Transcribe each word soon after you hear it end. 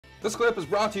This clip is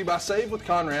brought to you by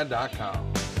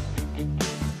SaveWithConrad.com.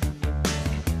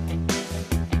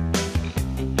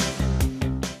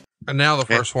 And now the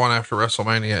first one after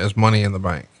WrestleMania is Money in the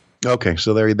Bank. Okay,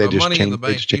 so they just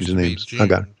changed the names. I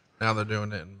got it. Now they're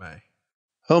doing it in May.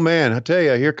 Oh man, I tell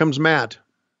you, here comes Matt.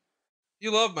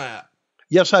 You love Matt.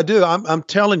 Yes, I do. I'm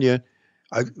telling you,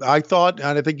 I thought,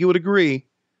 and I think you would agree,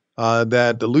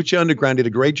 that the Lucha Underground did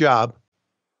a great job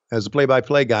as a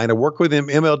play-by-play guy, and I work with him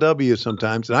MLW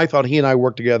sometimes, and I thought he and I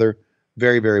worked together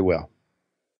very, very well.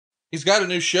 He's got a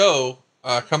new show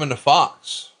coming to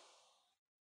Fox.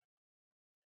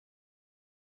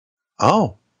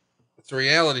 Oh. It's a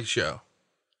reality show.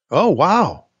 Oh,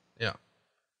 wow. Yeah.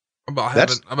 About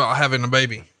having a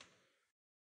baby.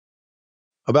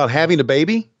 About having a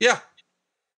baby? Yeah.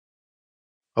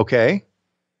 Okay.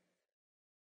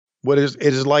 What is it?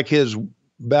 Is like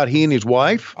about he and his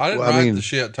wife? I didn't write the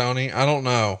shit, Tony. I don't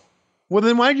know. Well,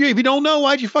 then if you don't know,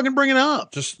 why'd you fucking bring it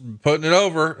up? Just putting it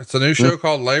over. It's a new show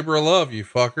called Labor of Love, you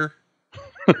fucker.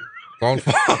 On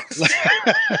Fox.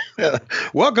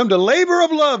 Welcome to Labor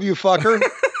of Love, you fucker.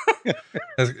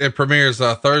 It premieres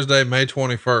Thursday, May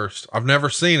 21st. I've never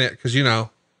seen it because, it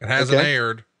hasn't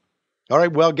aired. All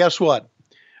right. Well, guess what?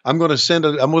 I'm going to send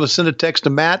a text to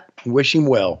Matt and wish him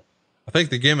well. I think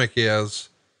the gimmick is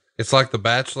it's like The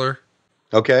Bachelor.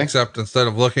 Okay. Except instead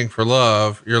of looking for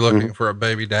love, you're looking for a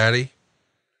baby daddy.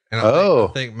 And I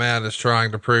think Matt is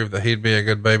trying to prove that he'd be a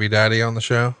good baby daddy on the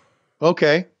show.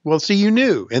 Okay. Well, see, you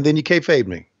knew, and then you kayfabed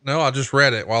me. No, I just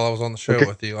read it while I was on the show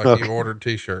with you. You ordered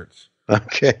t-shirts.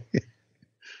 Okay.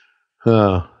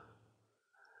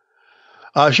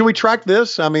 Should we track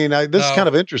this? I mean, this is kind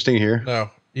of interesting here. No,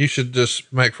 you should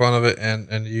just make fun of it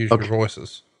and use your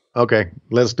voices. Okay.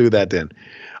 Let's do that then.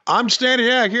 I'm standing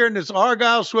out here in this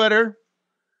Argyle sweater.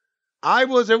 I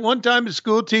was at one time a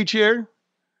school teacher.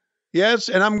 Yes.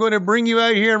 And I'm going to bring you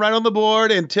out here right on the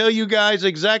board and tell you guys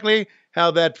exactly how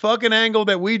that fucking angle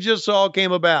that we just saw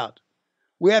came about.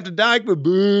 We have to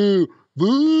boo.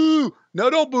 No,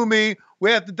 don't boo me.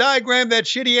 We have to diagram that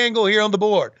shitty angle here on the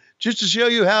board just to show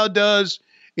you how it does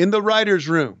in the writer's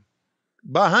room.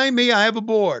 Behind me, I have a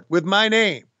board with my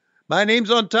name. My name's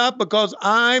on top because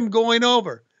I'm going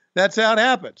over. That's how it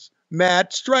happens.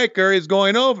 Matt Stryker is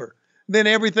going over. Then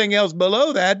everything else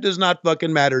below that does not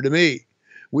fucking matter to me.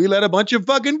 We let a bunch of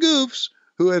fucking goofs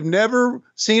who have never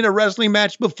seen a wrestling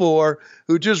match before,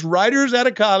 who just writers out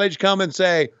of college come and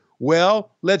say,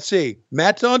 well, let's see.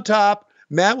 Matt's on top.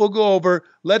 Matt will go over.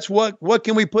 What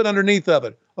can we put underneath of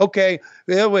it? Okay,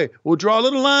 we'll draw a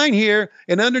little line here,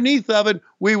 and underneath of it,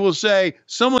 we will say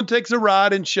someone takes a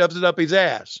rod and shoves it up his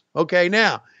ass. Okay,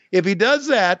 now, if he does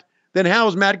that, then how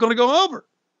is Matt going to go over?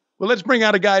 Well, let's bring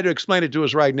out a guy to explain it to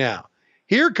us right now.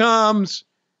 Here comes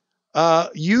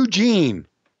Eugene.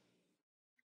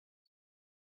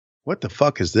 What the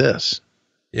fuck is this?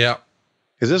 Yeah.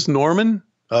 Is this Norman?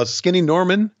 Skinny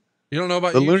Norman? You don't know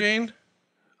about Eugene?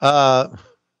 I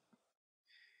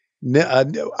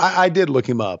did look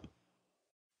him up.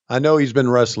 I know he's been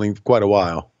wrestling for quite a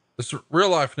while. It's real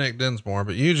life Nick Dinsmore,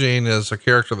 but Eugene is a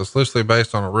character that's loosely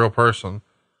based on a real person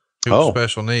who has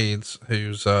special needs,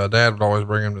 whose dad would always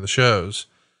bring him to the shows.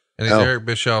 And he's Eric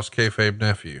Bischoff's kayfabe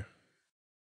nephew.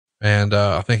 And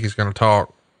I think he's going to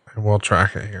talk, and we'll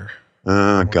track it here.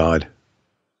 Oh, God.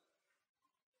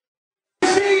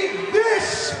 See,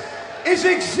 this is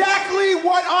exactly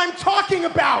what I'm talking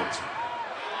about.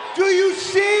 Do you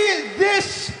see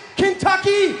this,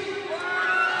 Kentucky?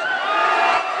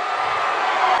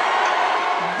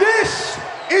 This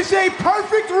is a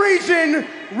perfect reason,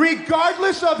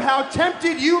 regardless of how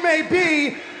tempted you may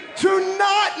be, to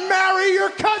not marry your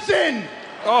cousin.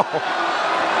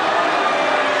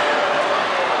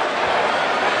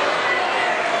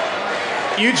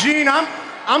 Eugene,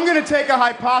 I'm going to take a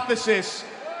hypothesis,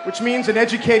 which means an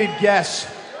educated guess.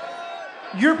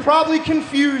 You're probably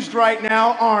confused right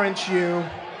now, aren't you?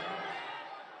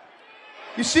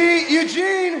 You see,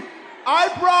 Eugene, I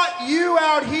brought you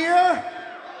out here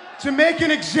to make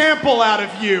an example out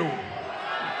of you.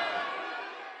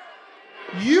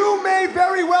 You may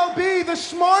very well be the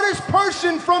smartest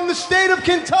person from the state of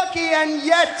Kentucky, and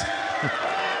yet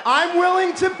I'm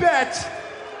willing to bet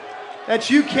that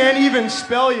you can't even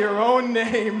spell your own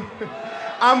name.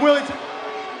 I'm willing to...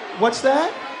 What's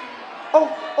that?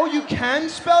 Oh, you can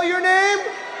spell your name?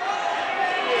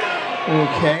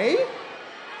 Okay.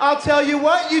 I'll tell you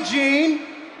what, Eugene.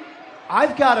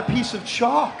 I've got a piece of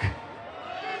chalk.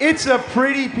 It's a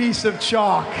pretty piece of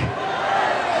chalk.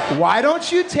 Why don't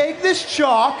you take this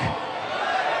chalk,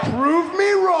 prove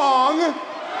me wrong,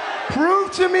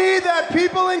 prove to me that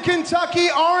people in Kentucky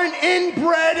aren't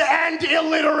inbred and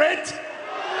illiterate,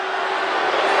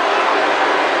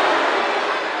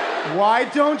 Why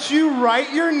don't you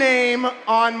write your name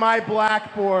on my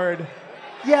blackboard?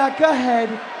 Yeah, go ahead.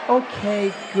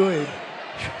 Okay, good.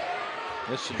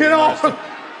 You know,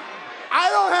 I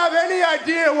don't have any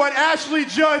idea what Ashley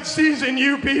Judd sees in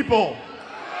you people.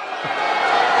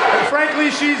 And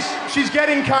frankly, she's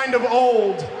getting kind of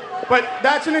old, but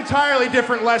that's an entirely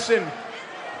different lesson.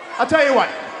 I'll tell you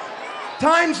what,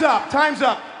 time's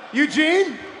up.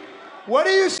 Eugene, what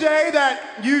do you say that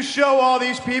you show all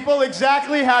these people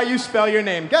exactly how you spell your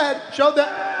name? Go ahead, show that.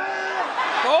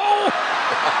 Oh,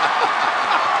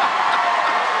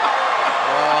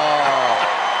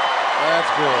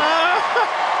 that's good.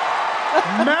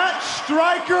 Matt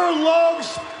Stryker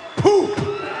loves poop.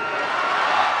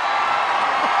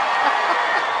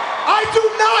 I do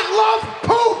not love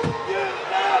poop. You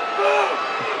love poop.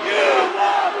 You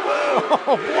love poop.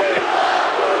 Oh, boy.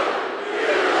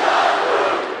 You love poop. You love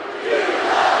poop. You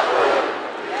love poop.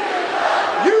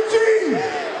 Eugene,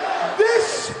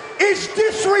 this is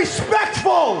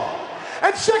disrespectful.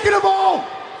 And second of all,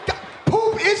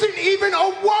 poop isn't even a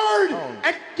word.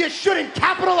 And you shouldn't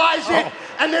capitalize it.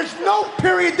 And there's no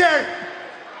period there.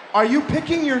 Are you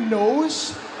picking your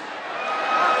nose?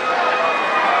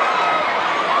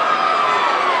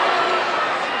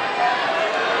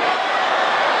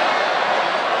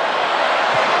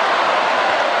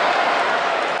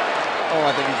 Oh,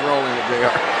 I think he's rolling it,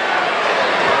 JR.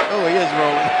 Oh, he is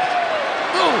rolling.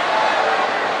 Oh.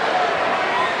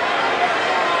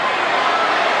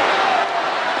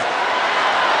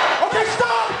 Okay,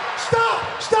 stop.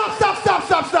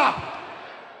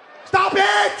 Stop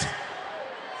it!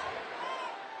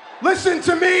 Listen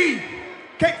to me.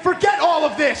 Okay, forget all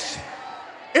of this.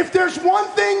 If there's one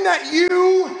thing that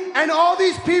you and all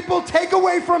these people take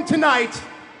away from tonight,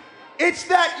 it's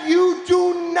that you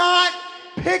do not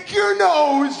pick your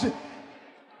nose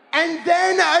and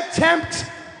then attempt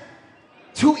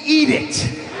to eat it.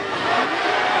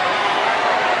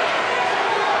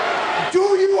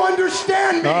 Do you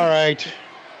understand me? All right.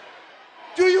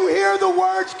 Do you hear the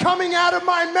words coming out of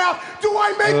my mouth? Do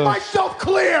I make myself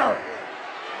clear?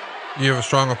 You have a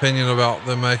strong opinion about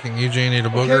them making Eugene eat a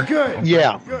booger? Okay, good.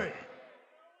 Yeah. Good.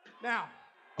 Now,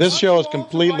 This show is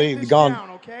completely gone.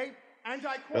 Down, okay?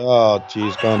 Oh,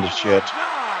 geez, gone to shit.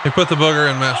 He put the booger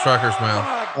in Matt Stryker's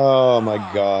mouth. Oh, my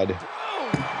God.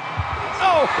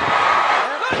 Oh.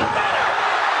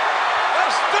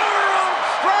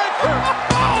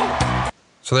 Stryker.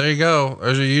 So there you go.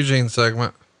 There's your Eugene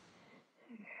segment.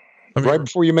 Right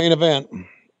before your main event. Let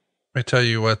me tell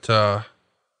you what Ron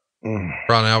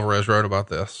Alvarez wrote about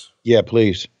this. Yeah,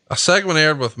 please. A segment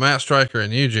aired with Matt Stryker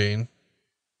and Eugene.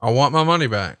 I want my money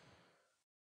back.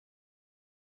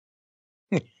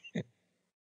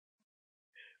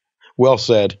 Well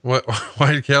said. What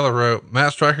Wade Keller wrote,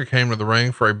 Matt Stryker came to the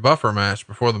ring for a buffer match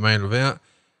before the main event.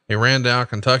 He ran down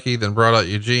Kentucky, then brought out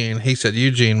Eugene. He said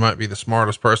Eugene might be the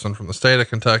smartest person from the state of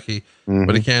Kentucky,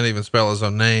 but he can't even spell his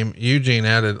own name. Eugene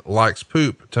added likes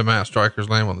poop to Matt Stryker's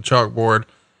name on the chalkboard.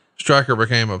 Stryker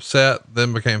became upset,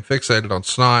 then became fixated on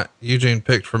snot. Eugene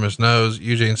picked from his nose.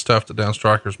 Eugene stuffed it down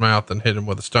Stryker's mouth and hit him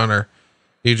with a stunner.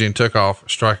 Eugene took off.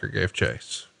 Stryker gave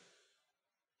chase.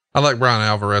 I like Brian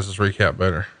Alvarez's recap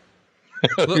better.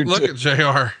 Look at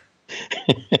JR.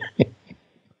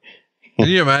 Can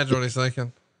you imagine what he's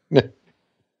thinking?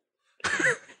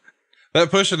 That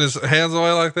pushing his hands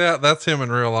away like that, that's him in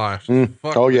real life.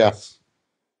 Oh, yeah. This.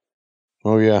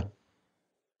 Oh, yeah.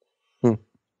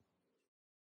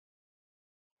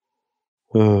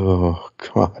 Oh,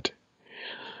 God.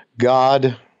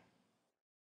 God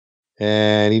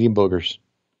and eating boogers.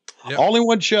 Yep. All in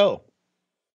one show.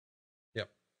 Yep.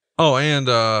 Oh,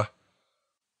 and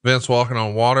Vince walking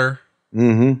on water.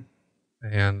 Mm-hmm.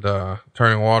 And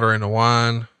turning water into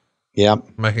wine.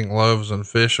 Yep. Making loaves and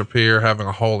fish appear, having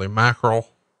a holy mackerel.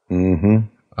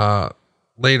 Mm-hmm.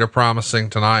 Lita promising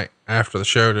tonight after the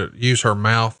show to use her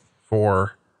mouth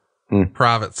for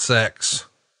private sex.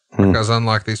 Because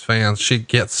unlike these fans, she'd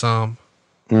get some.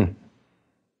 And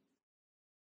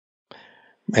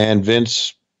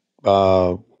Vince,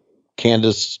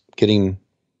 Candace getting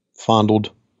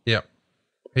fondled. Yep.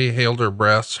 He healed her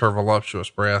breasts, her voluptuous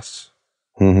breasts.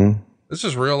 Mm-hmm. This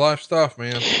is real life stuff,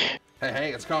 man.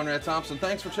 Hey, it's Conrad Thompson.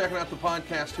 Thanks for checking out the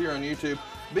podcast here on YouTube.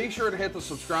 Be sure to hit the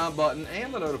subscribe button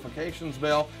and the notifications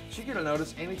bell so you get a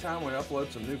notice anytime we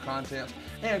upload some new content.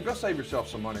 And go save yourself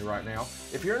some money right now.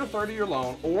 If you're in a 30-year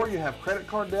loan or you have credit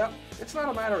card debt, it's not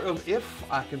a matter of if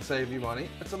I can save you money.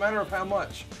 It's a matter of how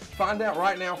much. Find out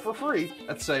right now for free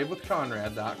at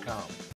SaveWithConrad.com.